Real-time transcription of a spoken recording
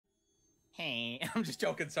Hey, I'm just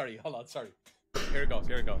joking. Sorry. Hold on. Sorry. Here it goes.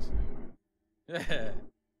 Here it goes.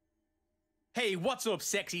 Hey, what's up,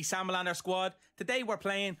 sexy Salamander squad? Today we're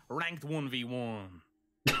playing ranked 1v1.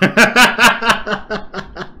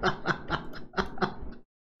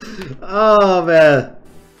 Oh man,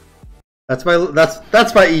 that's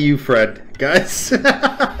my EU friend, guys.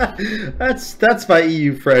 that's my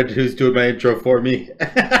EU friend who's doing my intro for me.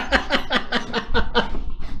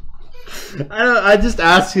 I just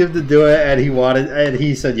asked him to do it, and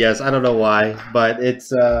he said yes. I don't know why, but it's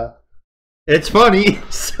funny.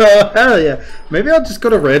 So hell yeah, maybe I'll just go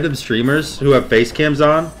to random streamers who have face cams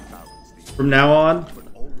on from now on,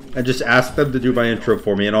 and just ask them to do my intro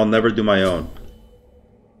for me, and I'll never do my own.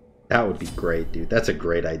 That would be great, dude. That's a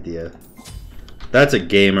great idea. That's a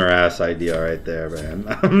gamer-ass idea right there, man.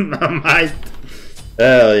 I'm hyped.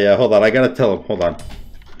 Hell yeah. Hold on. I gotta tell him. Hold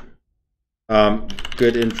on.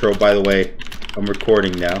 Good intro, by the way. I'm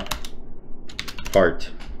recording now. Heart.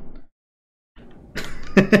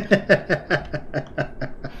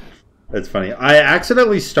 That's funny. I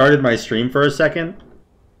accidentally started my stream for a second.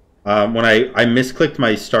 When I misclicked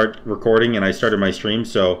my start recording and I started my stream,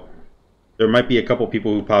 so there might be a couple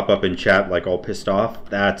people who pop up in chat like all pissed off.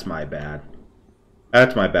 That's my bad.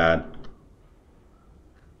 That's my bad.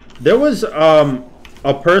 There was a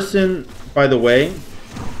person, by the way,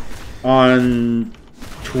 on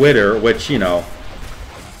Twitter, which, you know,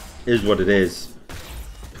 is what it is.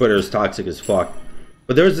 Twitter is toxic as fuck.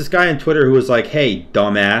 But there was this guy on Twitter who was like, hey,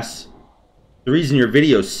 dumbass, the reason your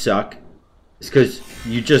videos suck is because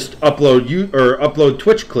you just upload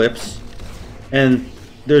Twitch clips and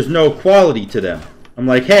there's no quality to them. I'm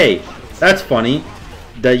like, hey, that's funny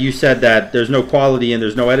that you said that there's no quality and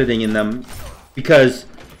there's no editing in them, because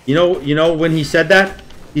you know when he said that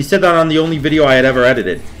on the only video I had ever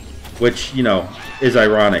edited, which, you know, is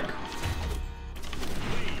ironic.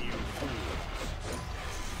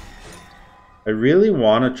 I really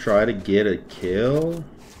want to try to get a kill.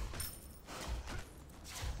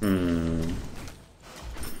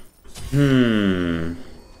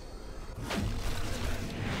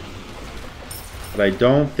 But I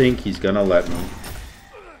don't think he's gonna let me.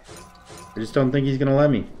 I just don't think he's gonna let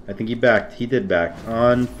me. I think he backed. He did back.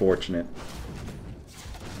 Unfortunate.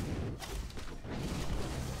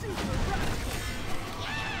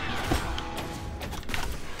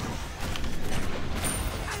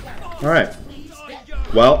 Alright.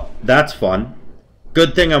 Well, that's fun.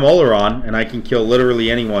 Good thing I'm Aubron and I can kill literally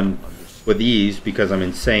anyone with ease because I'm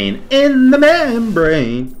insane in the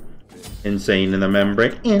membrane. Insane in the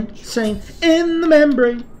membrane. Insane in the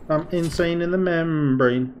membrane. I'm insane in the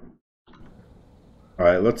membrane.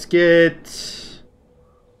 Alright, let's get...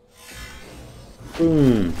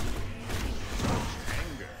 Boom.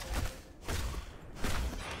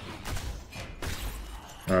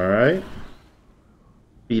 Alright.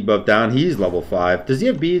 Speed buff down. He's level 5. Does he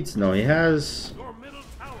have beads? No, he has...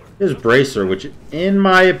 His bracer, which, in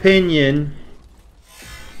my opinion,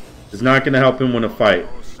 is not going to help him win a fight.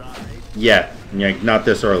 Yet. Yeah, not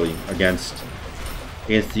this early against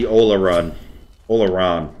the Aubron.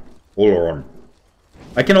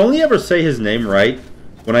 I can only ever say his name right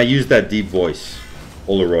when I use that deep voice.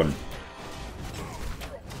 Aubron.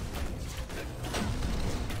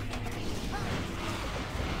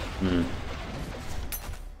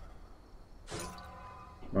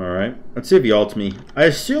 Alright. Let's see if he ults me. I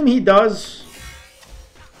assume he does.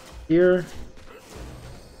 Here.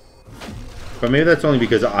 But maybe that's only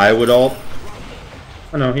because I would ult.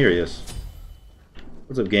 Oh no, here he is.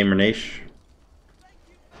 What's up, Gamer Nash?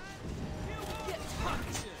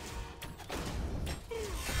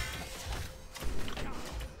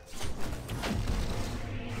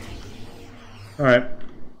 Alright.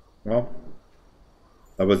 Well,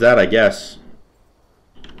 that was that, I guess.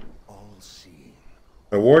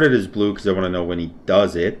 I awarded his blue because I want to know when he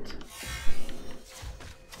does it.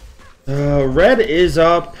 Red is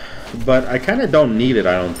up, but I kind of don't need it,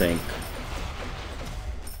 I don't think.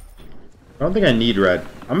 I don't think I need red.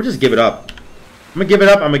 I'm going to just give it up. I'm going to give it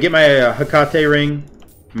up. I'm going to get my Hecate ring.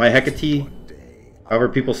 My Hecate. However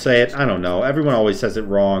people say it. I don't know. Everyone always says it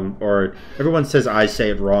wrong. Or everyone says I say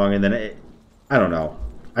it wrong. And then I don't know.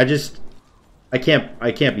 I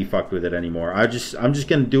can't be fucked with it anymore. I'm just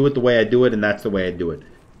going to do it the way I do it. And that's the way I do it.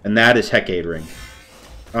 And that is Hecate ring.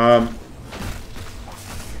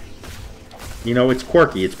 You know, it's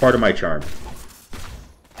quirky. It's part of my charm.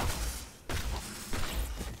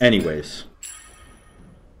 Anyways.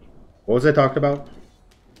 What was I talking about?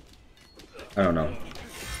 I don't know.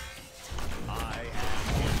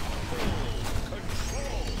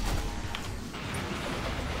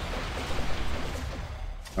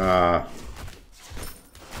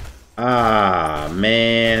 Ah,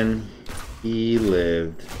 man. He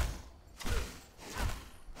lived.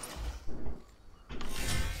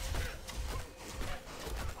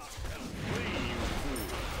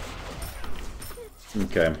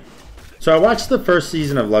 Okay. So I watched the first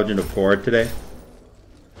season of Legend of Korra today.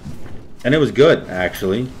 And it was good,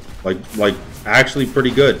 actually. Like actually pretty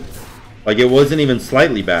good. Like, it wasn't even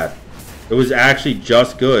slightly bad. It was actually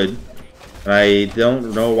just good. And I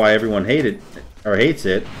don't know why everyone hates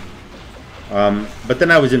it. But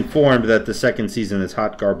then I was informed that the second season is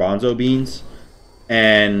hot garbanzo beans.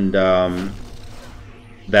 And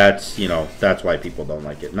that's, you know, that's why people don't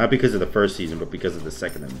like it. Not because of the first season, but because of the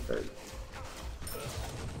second and the third.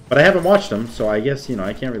 But I haven't watched them, so I guess, you know,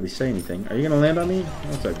 I can't really say anything. Are you going to land on me?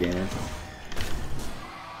 What's up, gamer?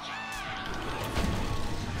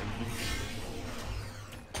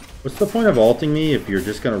 What's the point of ulting me if you're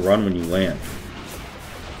just going to run when you land?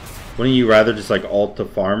 Wouldn't you rather just, like, ult to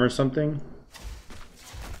farm or something?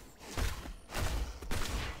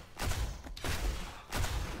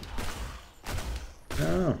 I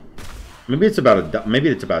don't know. Maybe it's about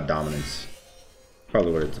dominance.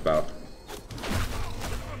 Probably what it's about.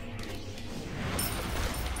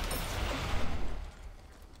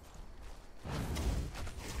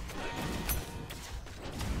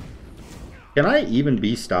 Can I even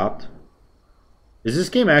be stopped? Is this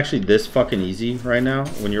game actually this fucking easy right now?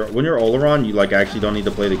 When you're Aubron, you like actually don't need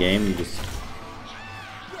to play the game.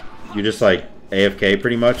 You just like AFK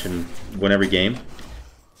pretty much and win every game.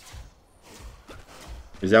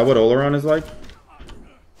 Is that what Aubron is like?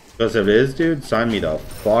 Because if it is, dude, sign me the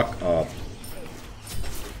fuck up.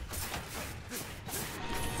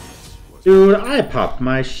 Dude, I popped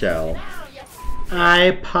my shell.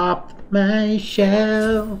 I popped my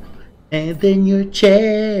shell. And then your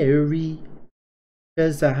cherry,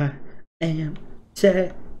 'cause I am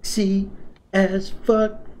sexy as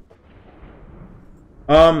fuck.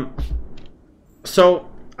 So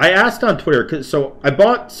I asked on Twitter, so I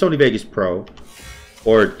bought Sony Vegas Pro,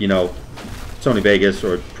 or, you know, Sony Vegas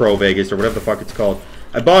or Pro Vegas or whatever the fuck it's called.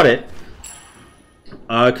 I bought it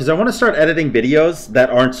because I want to start editing videos that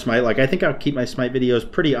aren't Smite. Like, I think I'll keep my Smite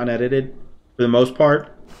videos pretty unedited for the most part.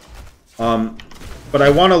 But I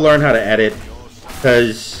want to learn how to edit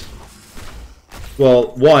because,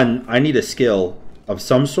 well, one, I need a skill of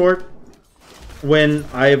some sort when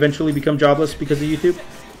I eventually become jobless because of YouTube.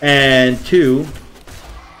 And two,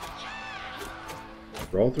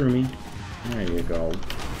 roll through me. There you go.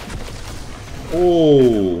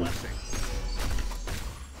 Oh.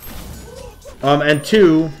 And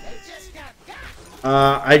two,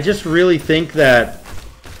 I just really think that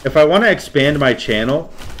if I want to expand my channel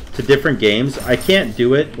to different games, I can't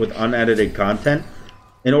do it with unedited content.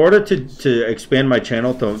 In order to expand my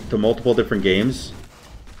channel to multiple different games,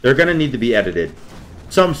 they're going to need to be edited.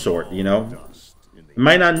 Some sort, you know? It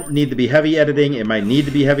might not need to be heavy editing. It might need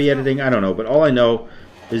to be heavy editing. I don't know. But all I know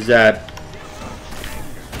is that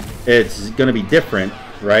it's going to be different,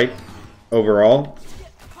 right? Overall.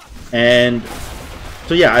 And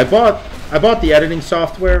so, yeah, I bought the editing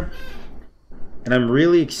software. And I'm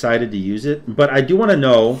really excited to use it. But I do want to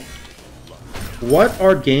know, what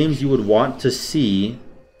are games you would want to see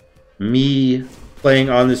me playing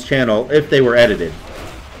on this channel if they were edited?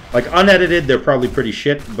 Like, unedited, they're probably pretty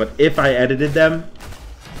shit. But if I edited them,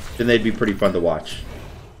 then they'd be pretty fun to watch.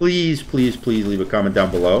 Please, please, please leave a comment down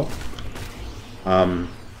below.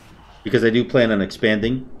 Because I do plan on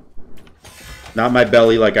expanding. Not my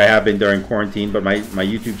belly like I have been during quarantine, but my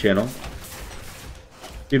YouTube channel.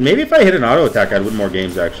 Dude, maybe if I hit an auto attack, I'd win more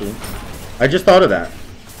games, actually. I just thought of that.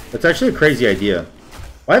 That's actually a crazy idea.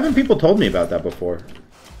 Why haven't people told me about that before?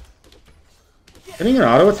 Hitting an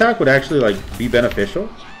auto attack would actually, like, be beneficial?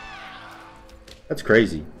 That's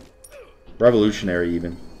crazy. Revolutionary,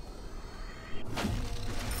 even.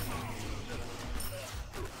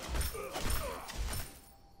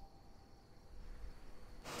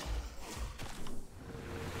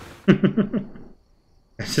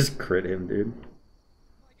 I just crit him, dude.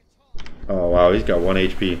 Oh, wow, he's got 1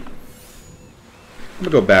 HP. I'm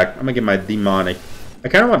gonna go back. I'm gonna get my demonic. I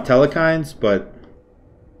kind of want telekines, but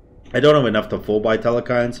I don't have enough to full buy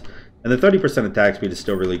telekines. And the 30% attack speed is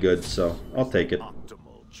still really good, so I'll take it.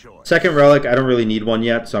 Second relic, I don't really need one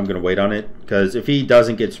yet, so I'm gonna wait on it. Because if he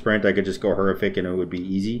doesn't get sprint, I could just go horrific and it would be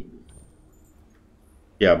easy.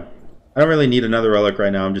 Yeah. I don't really need another relic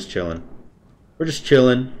right now. I'm just chilling. We're just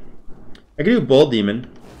chilling. I can do Bull Demon.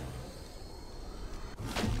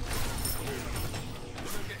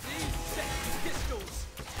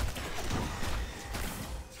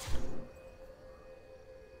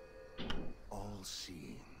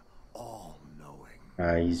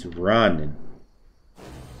 He's running.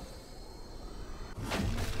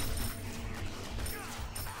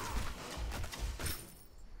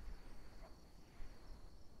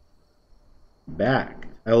 back.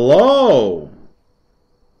 Hello!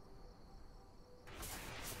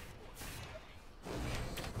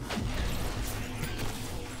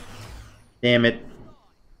 Damn it.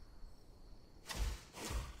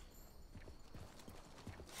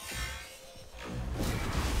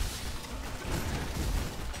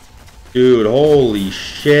 Dude, holy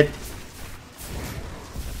shit.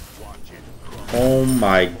 Oh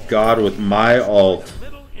my god, with my ult.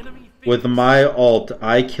 With my ult,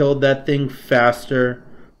 I killed that thing faster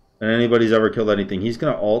than anybody's ever killed anything. He's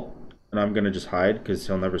gonna ult, and I'm gonna just hide because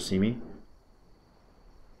he'll never see me.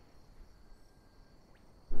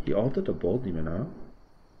 He ulted a Bull Demon, huh?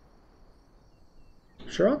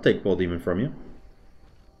 Sure, I'll take Bull Demon from you.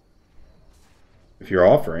 If you're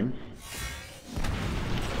offering.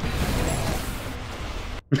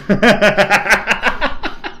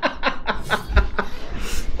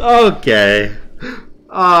 Okay.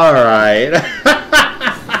 Alright.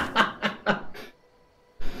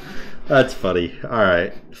 That's funny.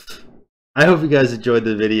 Alright. I hope you guys enjoyed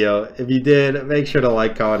the video. If you did, make sure to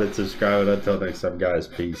like, comment, and subscribe. And until next time, guys,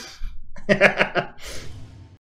 peace.